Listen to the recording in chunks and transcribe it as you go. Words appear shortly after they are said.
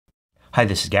Hi,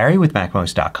 this is Gary with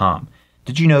MACMOST.com.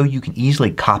 Did you know you can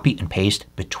easily copy and paste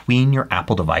between your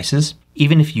Apple devices?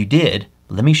 Even if you did,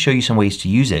 let me show you some ways to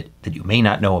use it that you may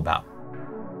not know about.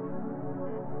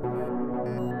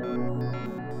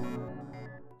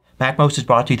 MACMOST is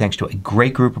brought to you thanks to a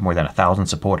great group of more than 1,000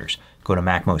 supporters. Go to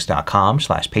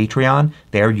MACMOST.com/Patreon.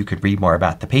 There you could read more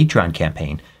about the Patreon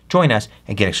campaign, join us,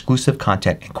 and get exclusive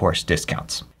content and course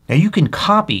discounts. Now you can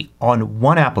copy on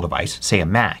one Apple device, say a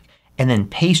Mac, and then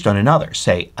paste on another,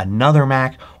 say another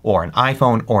Mac or an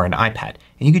iPhone or an iPad.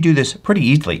 And you can do this pretty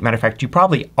easily. Matter of fact, you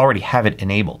probably already have it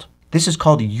enabled. This is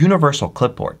called a Universal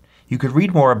Clipboard. You could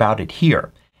read more about it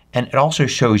here, and it also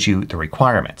shows you the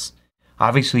requirements.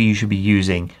 Obviously you should be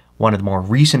using one of the more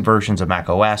recent versions of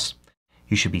macOS.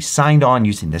 You should be signed on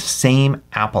using the same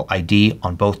Apple ID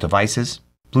on both devices.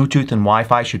 Bluetooth and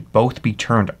Wi-Fi should both be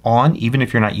turned on even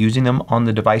if you're not using them on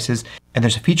the devices. And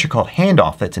there's a feature called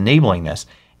Handoff that's enabling this,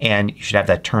 and you should have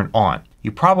that turned on.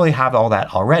 You probably have all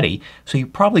that already, so you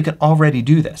probably could already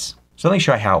do this. So let me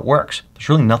show you how it works. There's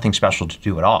really nothing special to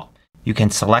do at all. You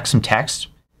can select some text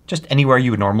just anywhere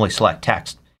you would normally select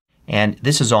text. And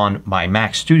this is on my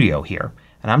Mac Studio here.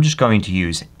 And I'm just going to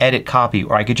use Edit Copy,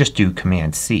 or I could just do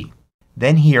Command C.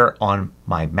 Then here on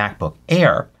my MacBook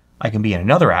Air I can be in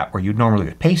another app where you'd normally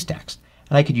would paste text.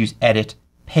 And I could use Edit,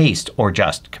 Paste, or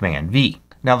just Command V.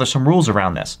 Now there's some rules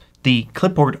around this. The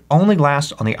clipboard only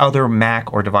lasts on the other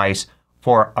Mac or device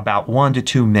for about 1 to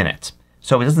 2 minutes.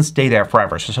 So it doesn't stay there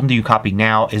forever. So something you copy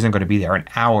now isn't going to be there an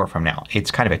hour from now.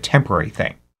 It's kind of a temporary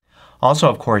thing. Also,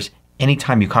 of course,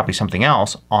 anytime you copy something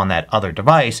else on that other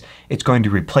device, it's going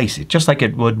to replace it just like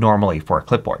it would normally for a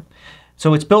clipboard.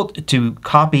 So it's built to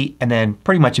copy and then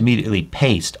pretty much immediately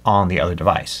paste on the other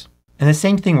device. And the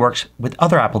same thing works with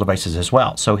other Apple devices as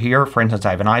well. So here, for instance, I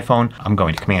have an iPhone. I'm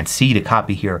going to Command C to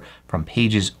copy here from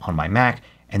Pages on my Mac.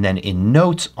 And then in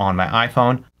Notes on my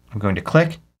iPhone, I'm going to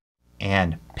click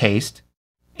and paste.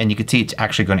 And you can see it's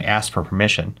actually going to ask for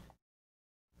permission.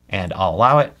 And I'll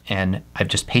allow it. And I've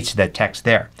just pasted that text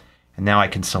there. And now I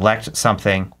can select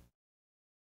something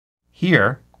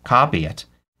here, copy it,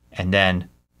 and then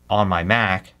on my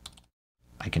Mac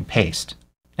I can paste.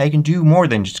 Now you can do more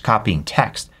than just copying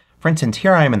text. For instance,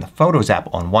 here I am in the Photos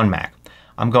app on one Mac.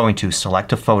 I'm going to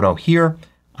select a photo here.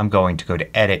 I'm going to go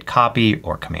to Edit, Copy,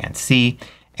 or Command C.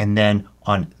 And then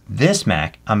on this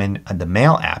Mac I'm in the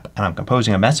Mail app and I'm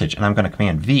composing a message and I'm going to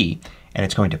Command V and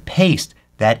it's going to paste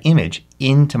that image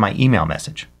into my email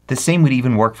message. The same would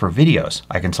even work for videos.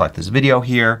 I can select this video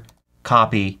here,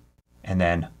 copy, and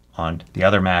then on the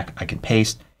other Mac I can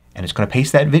paste and it's going to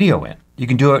paste that video in. You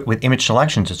can do it with image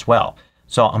selections as well.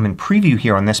 So I'm in Preview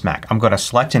here on this Mac. I'm going to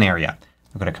select an area.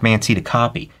 I'm going to Command C to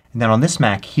copy. And then on this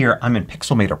Mac here I'm in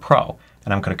Pixelmator Pro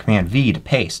and I'm going to Command V to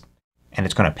paste. And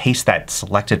it's going to paste that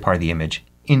selected part of the image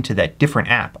into that different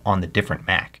app on the different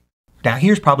Mac. Now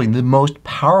here's probably the most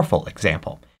powerful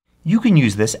example. You can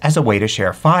use this as a way to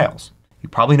share files. You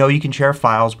probably know you can share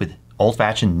files with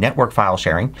old-fashioned network file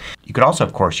sharing. You could also,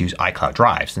 of course, use iCloud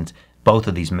Drive since both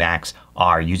of these Macs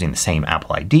are using the same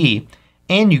Apple ID.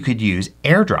 And you could use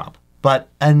AirDrop. But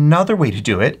another way to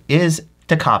do it is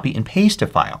to copy and paste a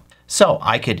file. So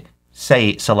I could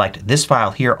say select this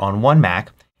file here on one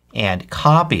Mac and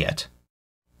copy it.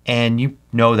 And you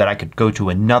know that I could go to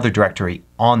another directory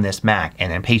on this Mac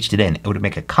and then paste it in. It would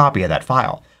make a copy of that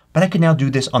file. But I can now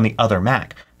do this on the other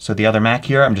Mac. So the other Mac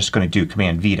here I'm just going to do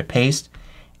Command V to paste.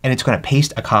 And it's going to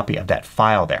paste a copy of that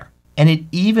file there. And it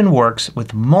even works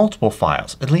with multiple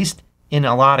files, at least in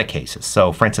a lot of cases.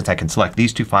 So for instance I can select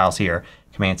these two files here,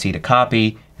 Command C to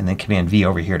copy, and then Command V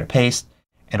over here to paste,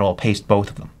 and it will paste both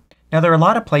of them. Now there are a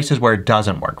lot of places where it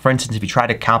doesn't work. For instance, if you try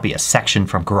to copy a section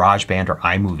from GarageBand or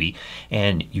iMovie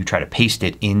and you try to paste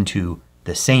it into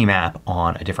the same app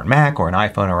on a different Mac or an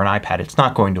iPhone or an iPad, it's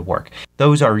not going to work.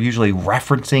 Those are usually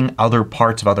referencing other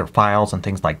parts of other files and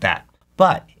things like that.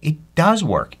 But it does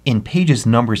work in Pages,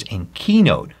 Numbers, and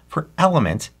Keynote for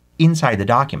elements inside the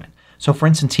document. So for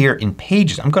instance here in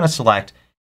Pages I'm going to select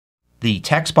the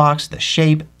text box, the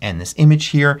shape, and this image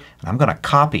here, and I'm going to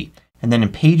copy. And then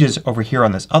in Pages over here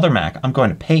on this other Mac I'm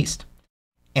going to paste.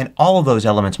 And all of those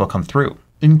elements will come through.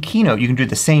 In Keynote you can do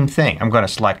the same thing. I'm going to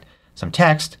select some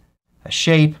text, a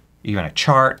shape, even a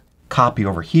chart, copy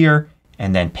over here,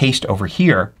 and then paste over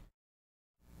here.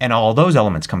 And all of those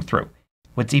elements come through.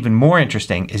 What's even more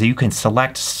interesting is that you can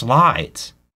select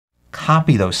slides,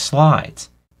 copy those slides,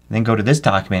 and then go to this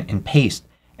document and paste.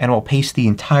 And it will paste the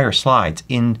entire slides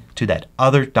into that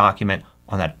other document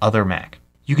on that other Mac.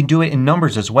 You can do it in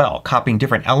Numbers as well, copying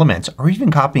different elements or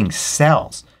even copying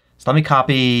cells. So let me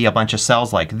copy a bunch of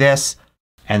cells like this,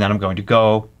 and then I'm going to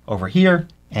go over here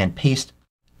and paste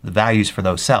the values for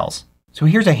those cells. So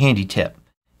here's a handy tip.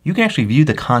 You can actually view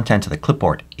the contents of the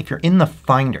clipboard if you're in the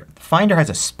Finder. The Finder has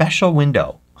a special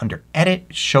window under Edit,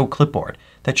 Show Clipboard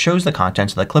that shows the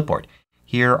contents of the clipboard.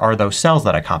 Here are those cells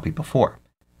that I copied before.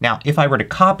 Now if I were to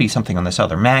copy something on this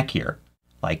other Mac here,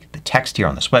 like the text here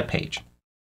on this web page,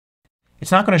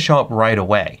 it's not going to show up right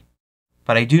away.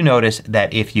 But I do notice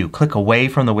that if you click away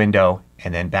from the window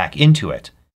and then back into it,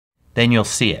 then you'll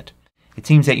see it. It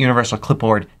seems that Universal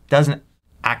Clipboard doesn't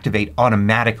activate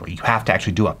automatically. You have to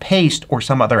actually do a paste or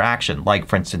some other action, like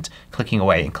for instance clicking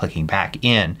away and clicking back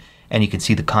in, and you can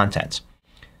see the contents.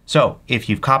 So if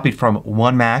you've copied from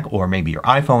one Mac or maybe your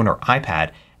iPhone or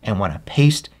iPad and want to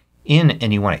paste in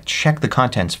and you want to check the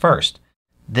contents first,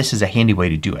 this is a handy way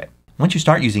to do it. Once you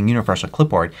start using Universal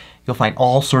Clipboard, you'll find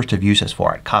all sorts of uses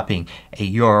for it. Copying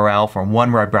a URL from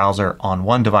one web browser on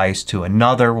one device to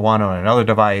another one on another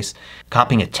device.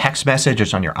 Copying a text message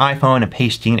that's on your iPhone and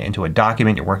pasting it into a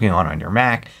document you're working on your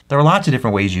Mac. There are lots of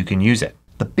different ways you can use it.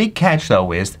 The big catch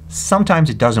though is sometimes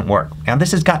it doesn't work. Now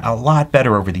this has gotten a lot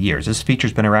better over the years. This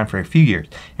feature's been around for a few years.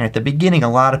 And at the beginning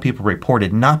a lot of people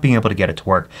reported not being able to get it to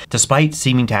work despite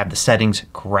seeming to have the settings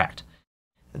correct.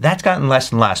 That's gotten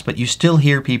less and less, but you still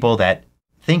hear people that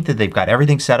think that they've got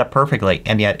everything set up perfectly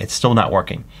and yet it's still not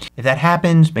working. If that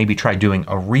happens, maybe try doing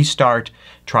a restart.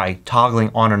 Try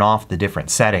toggling on and off the different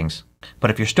settings.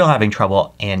 But if you're still having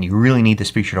trouble and you really need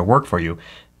this feature to work for you,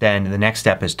 then the next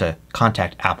step is to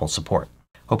contact Apple support.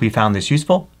 Hope you found this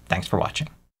useful. Thanks for watching.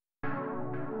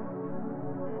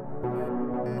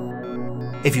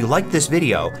 If you liked this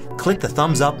video, click the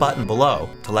thumbs up button below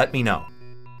to let me know.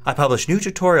 I publish new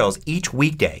tutorials each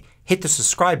weekday. Hit the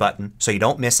subscribe button so you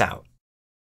don't miss out.